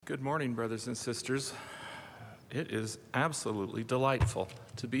Good morning, brothers and sisters. It is absolutely delightful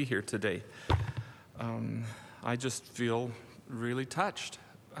to be here today. I just feel really touched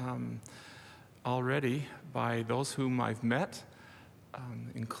already by those whom I've met,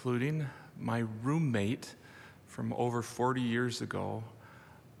 including my roommate from over 40 years ago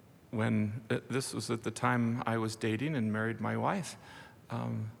when this was at the time I was dating and married my wife.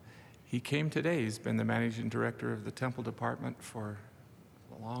 He came today. He's been the managing director of the Temple Department for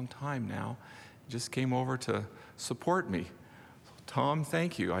a long time now. He just came over to support me. So, Tom,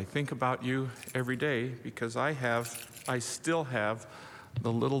 thank you. I think about you every day because I still have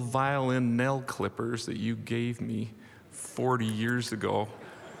the little violin nail clippers that you gave me 40 years ago,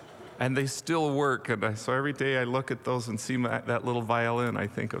 and they still work. And so every day I look at those and see that little violin, I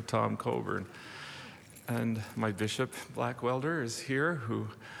think of Tom Coburn. And my bishop, Blackwelder, is here, who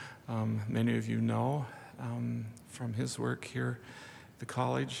many of you know from his work here at the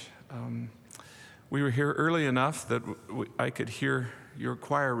college. We were here early enough that I could hear your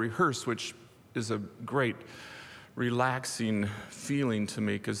choir rehearse, which is a great, relaxing feeling to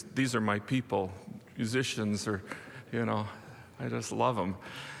me, because these are my people, musicians, or, I just love them.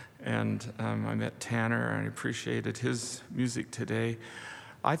 And I met Tanner, and I appreciated his music today.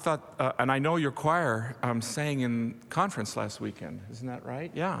 I thought, and I know your choir sang in conference last weekend, isn't that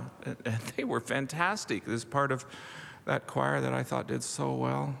right? Yeah, and they were fantastic. This part of that choir that I thought did so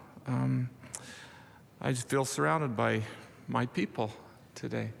well. I just feel surrounded by my people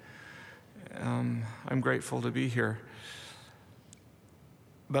today. I'm grateful to be here.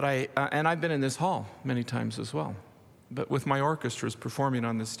 But I've been in this hall many times as well, but with my orchestras performing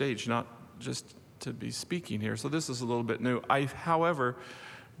on this stage, not just to be speaking here. So this is a little bit new. I, however,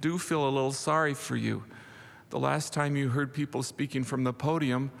 do feel a little sorry for you. The last time you heard people speaking from the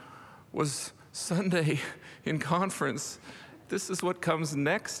podium was Sunday in conference. This is what comes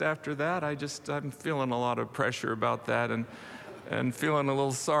next after that. I'm feeling a lot of pressure about that, and feeling a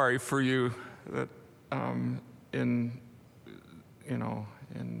little sorry for you that in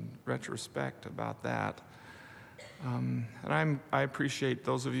retrospect about that. And I appreciate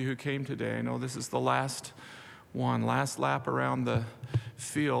those of you who came today. I know this is the last lap around the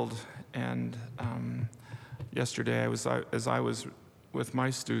field, and yesterday as I was with my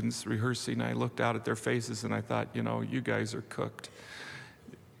students rehearsing, I looked out at their faces and I thought, you guys are cooked.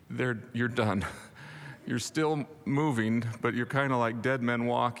 You're done. You're still moving, but you're kind of like dead men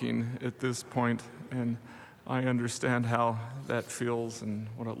walking at this point, and I understand how that feels and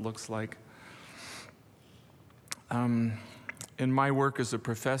what it looks like. In my work as a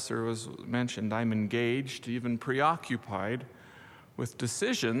professor, as mentioned, I'm engaged, even preoccupied, with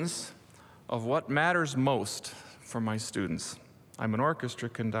decisions of what matters most for my students. I'm an orchestra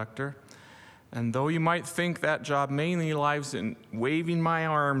conductor, and though you might think that job mainly lies in waving my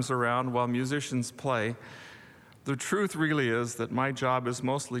arms around while musicians play, the truth really is that my job is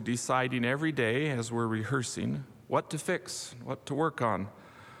mostly deciding every day as we're rehearsing what to fix, what to work on,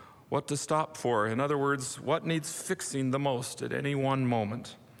 what to stop for. In other words, what needs fixing the most at any one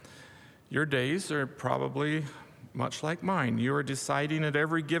moment. Your days are probably much like mine. You are deciding at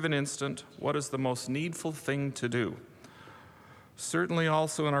every given instant what is the most needful thing to do. Certainly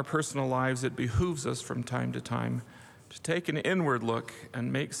also in our personal lives, it behooves us from time to time to take an inward look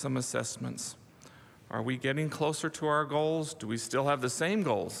and make some assessments. Are we getting closer to our goals? Do we still have the same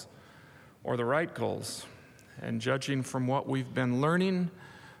goals or the right goals? And judging from what we've been learning,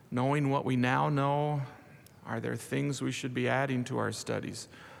 knowing what we now know, are there things we should be adding to our studies?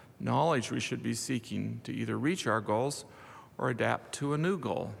 Knowledge we should be seeking to either reach our goals or adapt to a new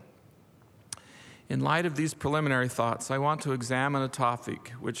goal? In light of these preliminary thoughts, I want to examine a topic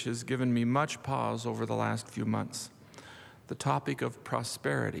which has given me much pause over the last few months, the topic of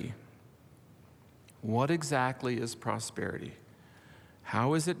prosperity. What exactly is prosperity?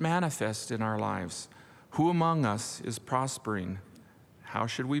 How is it manifest in our lives? Who among us is prospering? How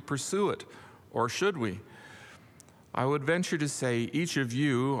should we pursue it, or should we? I would venture to say each of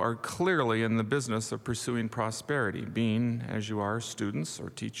you are clearly in the business of pursuing prosperity, being, as you are, students or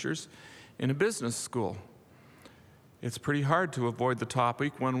teachers in a business school. It's pretty hard to avoid the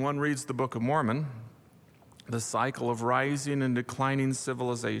topic when one reads the Book of Mormon. The cycle of rising and declining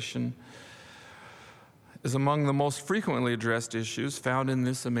civilization is among the most frequently addressed issues found in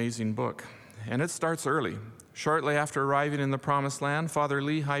this amazing book. And it starts early. Shortly after arriving in the Promised Land, Father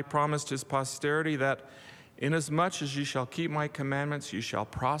Lehi promised his posterity that, "Inasmuch as ye shall keep my commandments, ye shall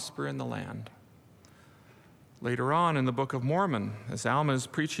prosper in the land." Later on in the Book of Mormon, as Alma is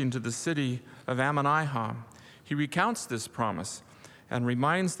preaching to the city of Ammonihah, he recounts this promise and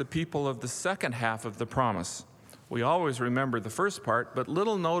reminds the people of the second half of the promise, We always remember the first part, but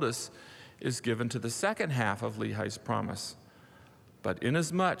little notice is given to the second half of Lehi's promise. But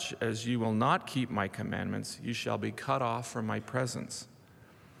inasmuch as you will not keep my commandments, you shall be cut off from my presence.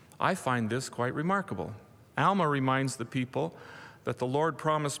 I find this quite remarkable. Alma reminds the people that the Lord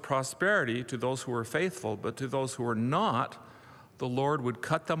promised prosperity to those who were faithful, but to those who were not, the Lord would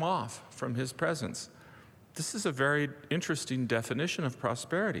cut them off from his presence. This is a very interesting definition of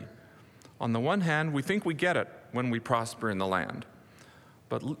prosperity. On the one hand, we think we get it when we prosper in the land.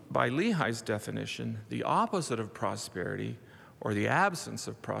 But by Lehi's definition, the opposite of prosperity, or the absence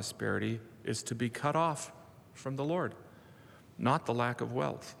of prosperity, is to be cut off from the Lord, not the lack of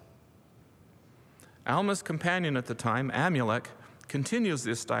wealth. Alma's companion at the time, Amulek, continues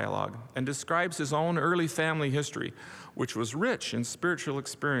this dialogue and describes his own early family history, which was rich in spiritual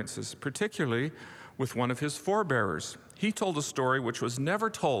experiences, particularly with one of his forebearers. He told a story which was never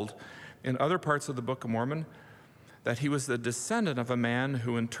told in other parts of the Book of Mormon, that he was the descendant of a man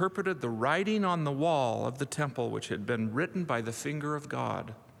who interpreted the writing on the wall of the temple, which had been written by the finger of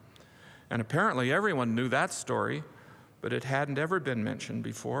God. And apparently everyone knew that story, but it hadn't ever been mentioned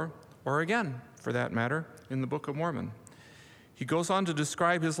before, or again, for that matter, in the Book of Mormon. He goes on to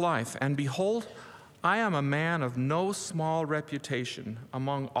describe his life, and behold, I am a man of no small reputation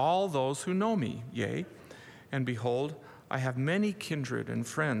among all those who know me, yea, and behold, I have many kindred and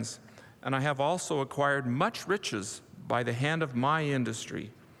friends, and I have also acquired much riches by the hand of my industry.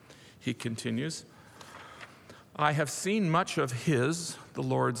 He continues, I have seen much of the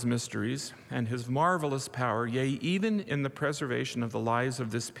Lord's mysteries, and his marvelous power, yea, even in the preservation of the lives of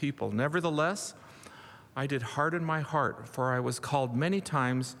this people. Nevertheless, I did harden my heart, for I was called many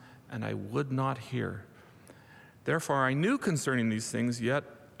times, and I would not hear. Therefore I knew concerning these things, yet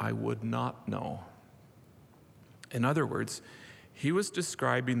I would not know. In other words, he was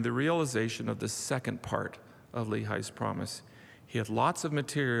describing the realization of the second part of Lehi's promise. He had lots of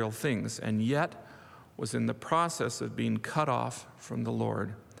material things, and yet was in the process of being cut off from the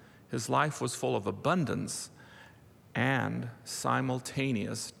Lord. His life was full of abundance and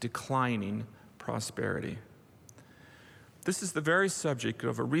simultaneous declining prosperity. This is the very subject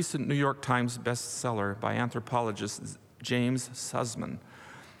of a recent New York Times bestseller by anthropologist James Sussman.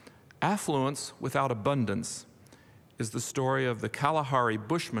 Affluence without abundance is the story of the Kalahari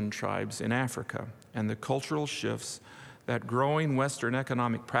Bushman tribes in Africa and the cultural shifts that growing Western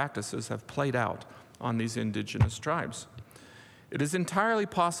economic practices have played out on these indigenous tribes. It is entirely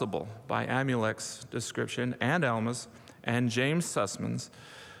possible, by Amulek's description and Alma's and James Sussman's,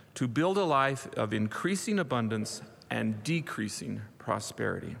 to build a life of increasing abundance and decreasing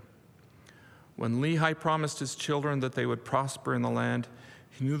prosperity. When Lehi promised his children that they would prosper in the land,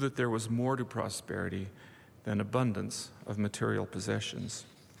 he knew that there was more to prosperity than abundance of material possessions.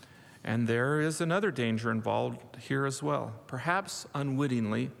 And there is another danger involved here as well. Perhaps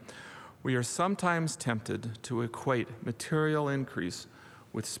unwittingly, we are sometimes tempted to equate material increase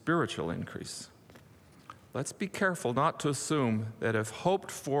with spiritual increase. Let's be careful not to assume that if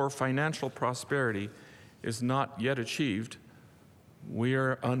hoped for financial prosperity is not yet achieved, we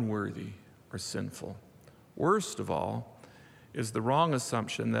are unworthy or sinful. Worst of all is the wrong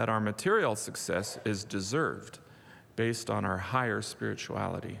assumption that our material success is deserved based on our higher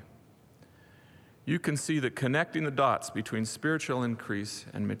spirituality. You can see that connecting the dots between spiritual increase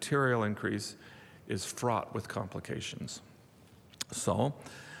and material increase is fraught with complications. So,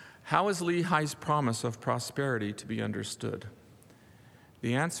 how is Lehi's promise of prosperity to be understood?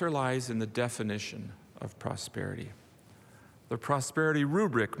 The answer lies in the definition of prosperity. The prosperity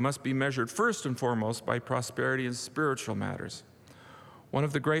rubric must be measured first and foremost by prosperity in spiritual matters. One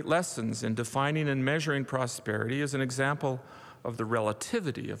of the great lessons in defining and measuring prosperity is an example of the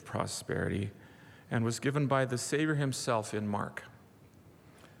relativity of prosperity, and was given by the Savior himself in Mark.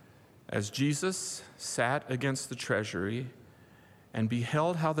 As Jesus sat against the treasury and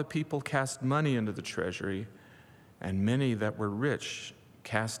beheld how the people cast money into the treasury, and many that were rich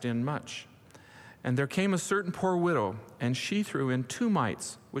cast in much. And there came a certain poor widow, and she threw in 2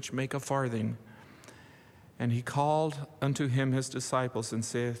 mites, which make a farthing. And he called unto him his disciples, and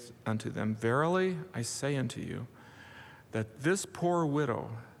saith unto them, Verily I say unto you, that this poor widow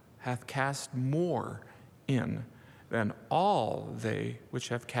hath cast more in than all they which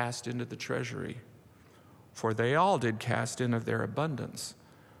have cast into the treasury. For they all did cast in of their abundance,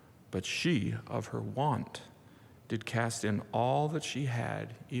 but she of her want did cast in all that she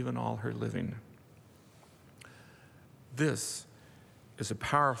had, even all her living. This is a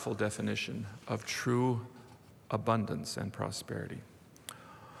powerful definition of true abundance and prosperity.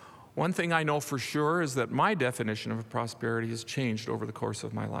 One thing I know for sure is that my definition of prosperity has changed over the course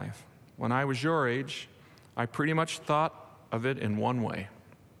of my life. When I was your age, I pretty much thought of it in one way.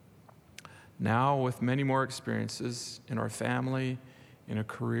 Now, with many more experiences in our family, in a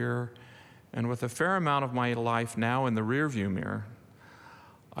career, and with a fair amount of my life now in the rearview mirror,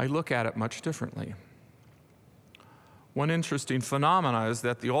 I look at it much differently. One interesting phenomenon is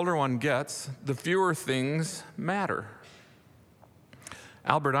that the older one gets, the fewer things matter.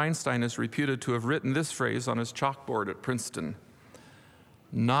 Albert Einstein is reputed to have written this phrase on his chalkboard at Princeton: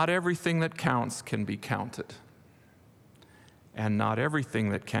 "Not everything that counts can be counted, and not everything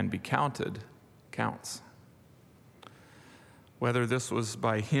that can be counted counts." Whether this was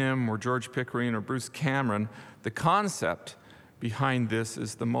by him or George Pickering or Bruce Cameron, the concept behind this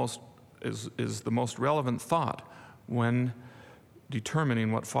is the most relevant thought when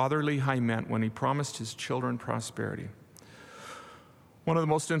determining what Father Lehi meant when he promised his children prosperity. One of the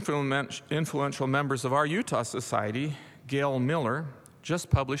most influential members of our Utah Society, Gail Miller, just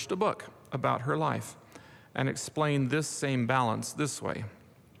published a book about her life and explained this same balance this way,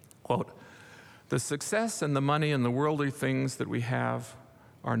 quote, "The success and the money and the worldly things that we have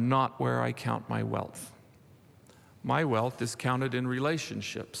are not where I count my wealth. My wealth is counted in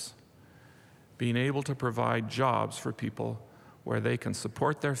relationships, being able to provide jobs for people where they can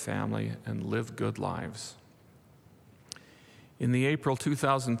support their family and live good lives." In the April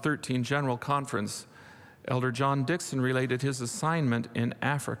 2013 General Conference, Elder John Dixon related his assignment in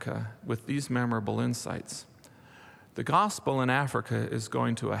Africa with these memorable insights. "The gospel in Africa is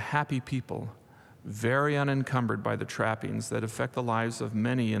going to a happy people, very unencumbered by the trappings that affect the lives of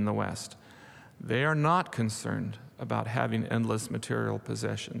many in the West. They are not concerned about having endless material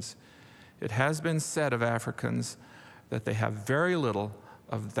possessions. It has been said of Africans that they have very little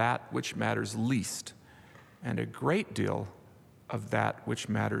of that which matters least, and a great deal of that which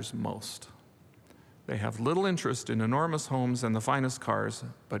matters most. They have little interest in enormous homes and the finest cars,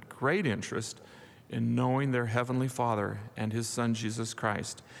 but great interest in knowing their Heavenly Father and His Son, Jesus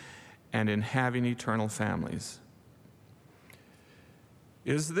Christ, and in having eternal families."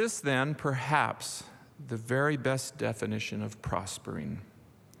 Is this then perhaps the very best definition of prospering?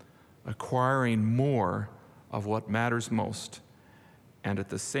 Acquiring more of what matters most, and at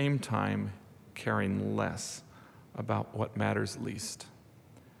the same time caring less about what matters least.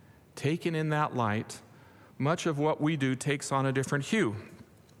 Taken in that light, much of what we do takes on a different hue.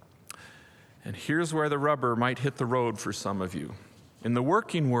 And here's where the rubber might hit the road for some of you. In the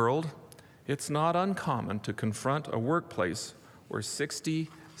working world, it's not uncommon to confront a workplace where 60,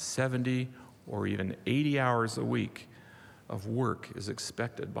 70, or even 80 hours a week of work is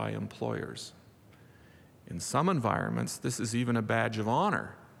expected by employers. In some environments, this is even a badge of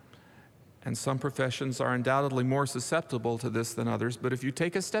honor. And some professions are undoubtedly more susceptible to this than others, but if you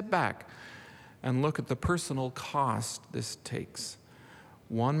take a step back and look at the personal cost this takes,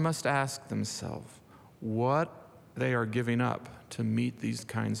 one must ask themselves what they are giving up to meet these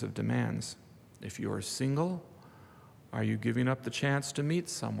kinds of demands. If you are single, are you giving up the chance to meet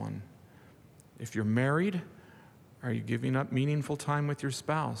someone? If you're married, are you giving up meaningful time with your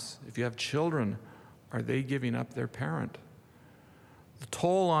spouse? If you have children, are they giving up their parent? The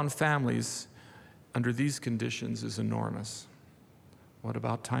toll on families under these conditions is enormous. What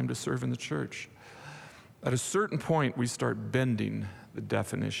about time to serve in the church? At a certain point, we start bending the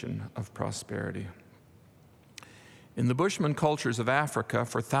definition of prosperity. In the Bushman cultures of Africa,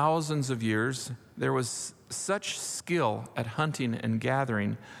 for thousands of years, there was such skill at hunting and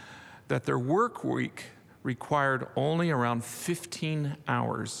gathering that their work week required only around 15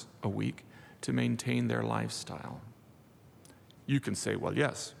 hours a week to maintain their lifestyle. You can say, well,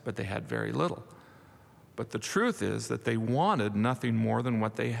 yes, but they had very little. But the truth is that they wanted nothing more than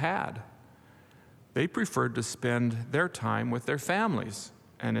what they had. They preferred to spend their time with their families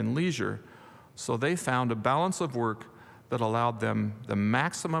and in leisure, so they found a balance of work that allowed them the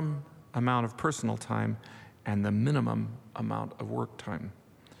maximum amount of personal time and the minimum amount of work time.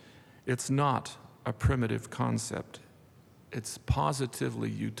 It's not a primitive concept. It's positively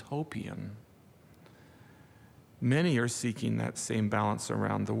utopian. Many are seeking that same balance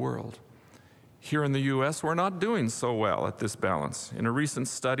around the world. Here in the U.S., we're not doing so well at this balance. In a recent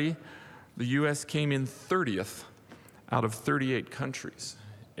study, the U.S. came in 30th out of 38 countries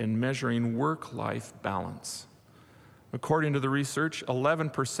in measuring work-life balance. According to the research,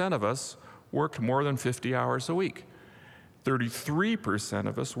 11% of us worked more than 50 hours a week. 33%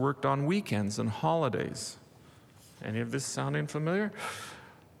 of us worked on weekends and holidays. Any of this sounding familiar?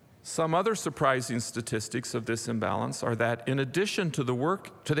 Some other surprising statistics of this imbalance are that in addition to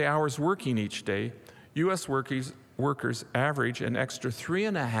the hours working each day, U.S. workers average an extra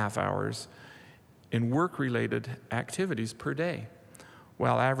 3.5 hours in work-related activities per day.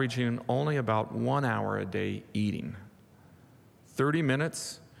 while averaging only about 1 hour a day eating. 30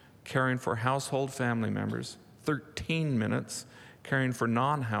 minutes caring for household family members, 13 minutes caring for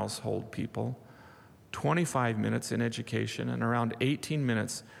non-household people, 25 minutes in education, and around 18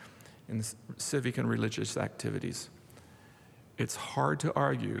 minutes in civic and religious activities. It's hard to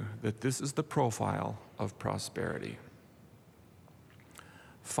argue that this is the profile of prosperity.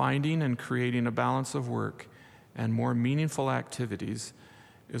 Finding and creating a balance of work and more meaningful activities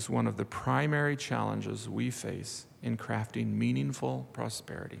is one of the primary challenges we face in crafting meaningful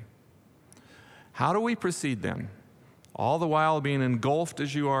prosperity. How do we proceed then? All the while being engulfed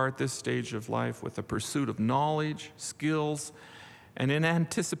as you are at this stage of life with the pursuit of knowledge, skills, and in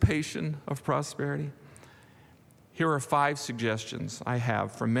anticipation of prosperity? Here are 5 suggestions I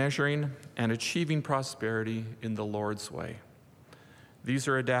have for measuring and achieving prosperity in the Lord's way. These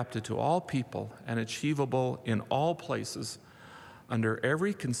are adapted to all people and achievable in all places under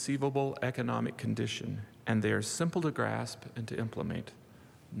every conceivable economic condition, and they are simple to grasp and to implement.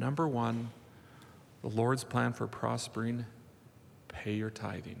 Number 1, the Lord's plan for prospering: pay your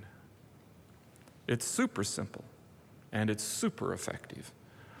tithing. It's super simple, and it's super effective.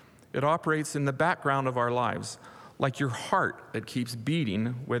 It operates in the background of our lives, like your heart that keeps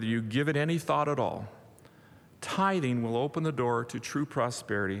beating whether you give it any thought at all. Tithing will open the door to true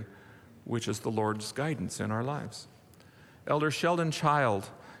prosperity, which is the Lord's guidance in our lives. Elder Sheldon Child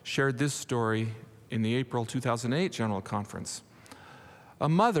shared this story in the April 2008 General Conference. A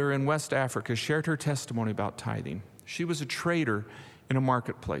mother in West Africa shared her testimony about tithing. She was a trader in a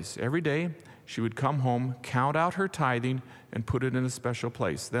marketplace. Every day, she would come home, count out her tithing, and put it in a special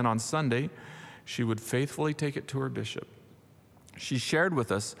place. Then on Sunday, she would faithfully take it to her bishop. She shared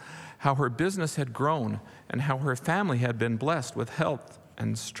with us how her business had grown and how her family had been blessed with health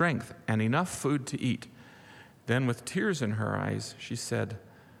and strength and enough food to eat. Then, with tears in her eyes, she said,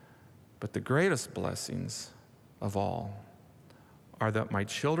 "But the greatest blessings of all are that my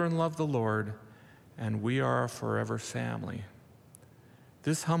children love the Lord and we are a forever family."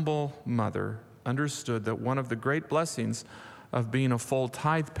 This humble mother understood that one of the great blessings of being a full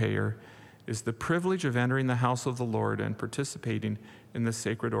tithe payer is the privilege of entering the house of the Lord and participating in the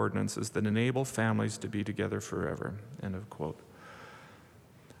sacred ordinances that enable families to be together forever. End of quote.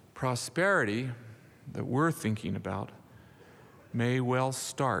 Prosperity that we're thinking about may well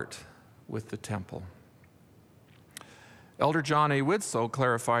start with the temple. Elder John A. Widtsoe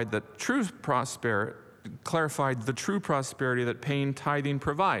clarified the true prosperity that paying tithing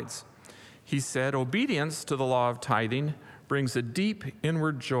provides. He said, "Obedience to the law of tithing brings a deep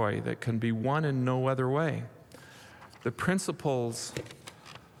inward joy that can be won in no other way. The principles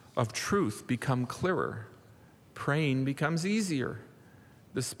of truth become clearer. Praying becomes easier.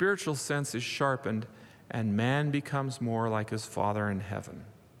 The spiritual sense is sharpened, and man becomes more like his Father in heaven."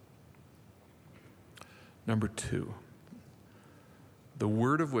 Number 2, the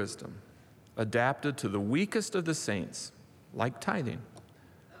word of wisdom, adapted to the weakest of the saints, like tithing.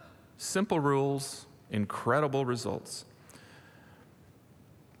 Simple rules, incredible results.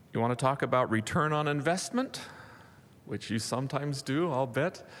 You want to talk about return on investment, which you sometimes do, I'll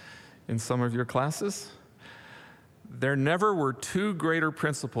bet, in some of your classes? There never were 2 greater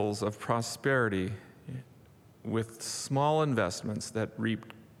principles of prosperity with small investments that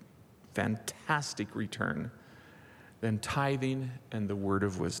reaped fantastic return than tithing and the word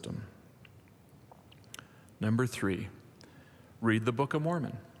of wisdom. Number 3, read the Book of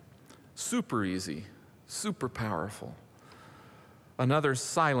Mormon. Super easy, super powerful. Another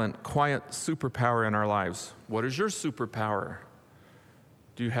silent, quiet superpower in our lives. What is your superpower?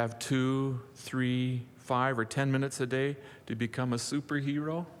 Do you have 2, 3, 5, or 10 minutes a day to become a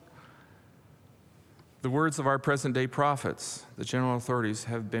superhero? The words of our present-day prophets, the general authorities,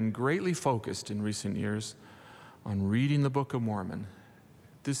 have been greatly focused in recent years on reading the Book of Mormon.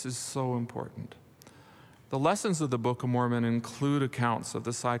 This is so important. The lessons of the Book of Mormon include accounts of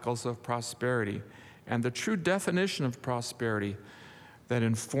the cycles of prosperity and the true definition of prosperity that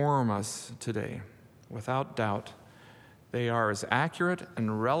inform us today. Without doubt, they are as accurate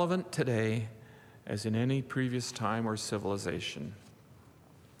and relevant today as in any previous time or civilization.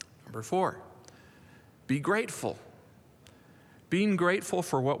 Number 4, be grateful. Being grateful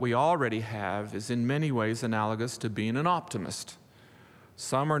for what we already have is in many ways analogous to being an optimist.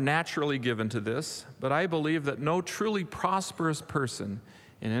 Some are naturally given to this, but I believe that no truly prosperous person,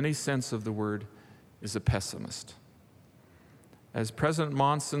 in any sense of the word, is a pessimist. As President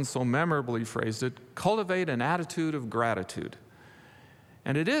Monson so memorably phrased it, cultivate an attitude of gratitude.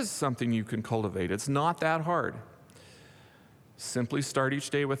 And it is something you can cultivate. It's not that hard. Simply start each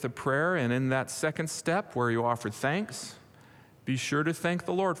day with a prayer, and in that second step where you offer thanks, Be sure to thank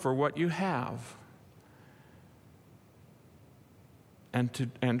the Lord for what you have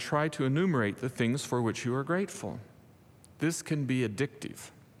and try to enumerate the things for which you are grateful. This can be addictive.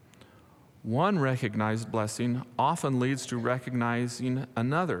 One recognized blessing often leads to recognizing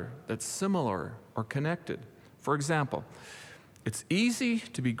another that's similar or connected. For example, it's easy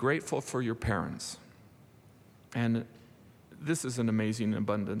to be grateful for your parents. And this is an amazing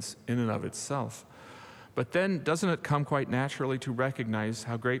abundance in and of itself. But then doesn't it come quite naturally to recognize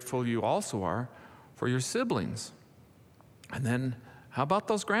how grateful you also are for your siblings? And then how about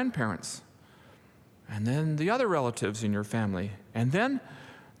those grandparents? And then the other relatives in your family? And then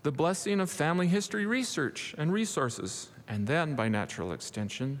the blessing of family history research and resources, and then, by natural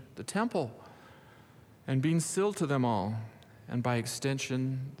extension, the temple, and being sealed to them all, and by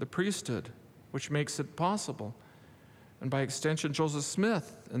extension, the priesthood, which makes it possible, and by extension, Joseph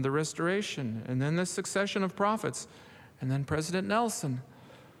Smith and the Restoration, and then the succession of prophets, and then President Nelson,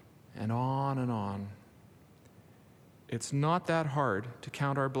 and on and on. It's not that hard to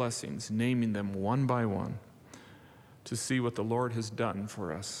count our blessings, naming them one by one, to see what the Lord has done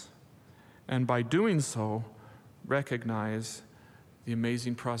for us. And by doing so, recognize the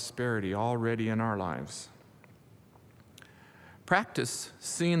amazing prosperity already in our lives. Practice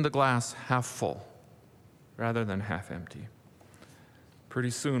seeing the glass half full rather than half empty.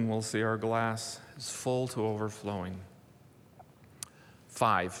 Pretty soon we'll see our glass is full to overflowing.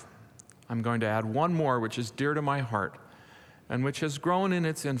 5, I'm going to add one more which is dear to my heart and which has grown in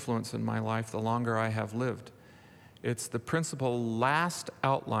its influence in my life the longer I have lived. It's the principle last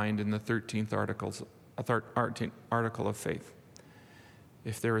outlined in the 13th article of faith.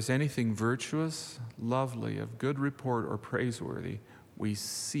 If there is anything virtuous, lovely, of good report, or praiseworthy, we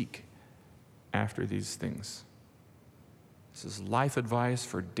seek after these things. This is life advice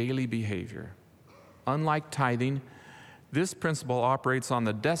for daily behavior. Unlike tithing, this principle operates on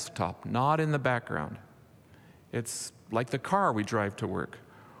the desktop, not in the background. It's like the car we drive to work,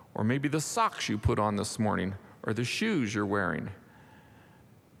 or maybe the socks you put on this morning, or the shoes you're wearing.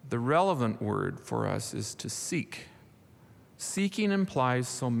 The relevant word for us is to seek. Seeking implies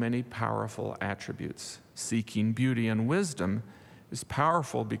so many powerful attributes. Seeking beauty and wisdom is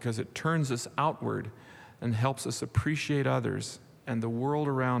powerful because it turns us outward and helps us appreciate others and the world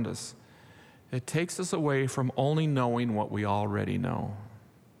around us. It takes us away from only knowing what we already know.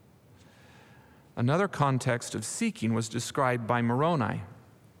 Another context of seeking was described by Moroni.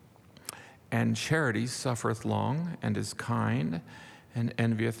 And charity suffereth long, and is kind, and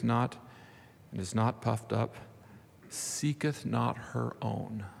envieth not, and is not puffed up, seeketh not her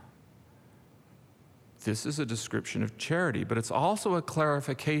own. This is a description of charity, but it's also a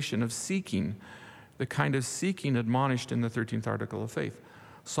clarification of seeking, the kind of seeking admonished in the 13th article of faith.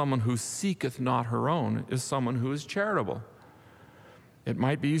 Someone who seeketh not her own is someone who is charitable. It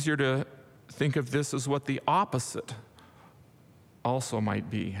might be easier to think of this as what the opposite also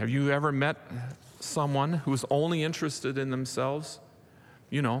might be. Have you ever met someone who's only interested in themselves?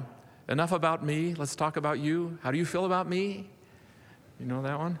 You know, enough about me, let's talk about you. How do you feel about me? You know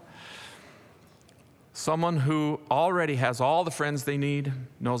that one? Someone who already has all the friends they need,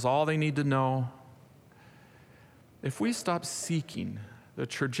 knows all they need to know. If we stop seeking, the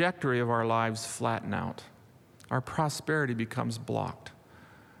trajectory of our lives flatten out. Our prosperity becomes blocked.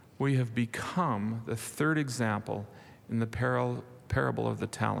 We have become the third example in the parable of the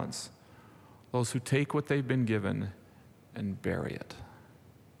talents, those who take what they've been given and bury it.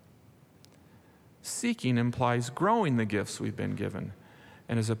 Seeking implies growing the gifts we've been given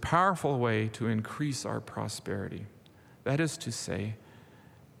and is a powerful way to increase our prosperity. That is to say,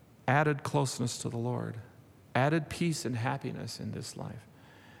 added closeness to the Lord, added peace and happiness in this life,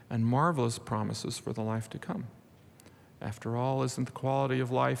 and marvelous promises for the life to come. After all, isn't the quality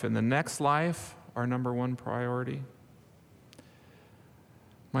of life in the next life our number one priority?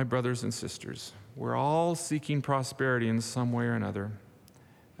 My brothers and sisters, we're all seeking prosperity in some way or another,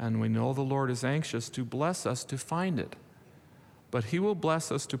 and we know the Lord is anxious to bless us to find it, but He will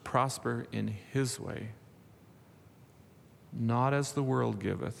bless us to prosper in His way. Not as the world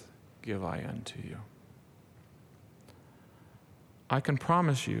giveth, give I unto you. I can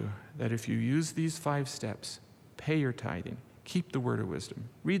promise you that if you use these 5 steps, pay your tithing, keep the word of wisdom,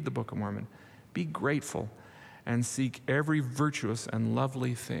 read the Book of Mormon, be grateful, and seek every virtuous and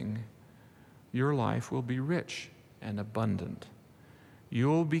lovely thing, your life will be rich and abundant.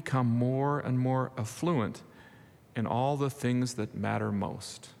 You'll become more and more affluent in all the things that matter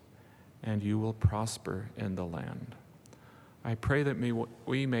most, and you will prosper in the land. I pray that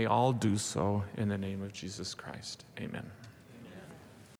we may all do so in the name of Jesus Christ. Amen.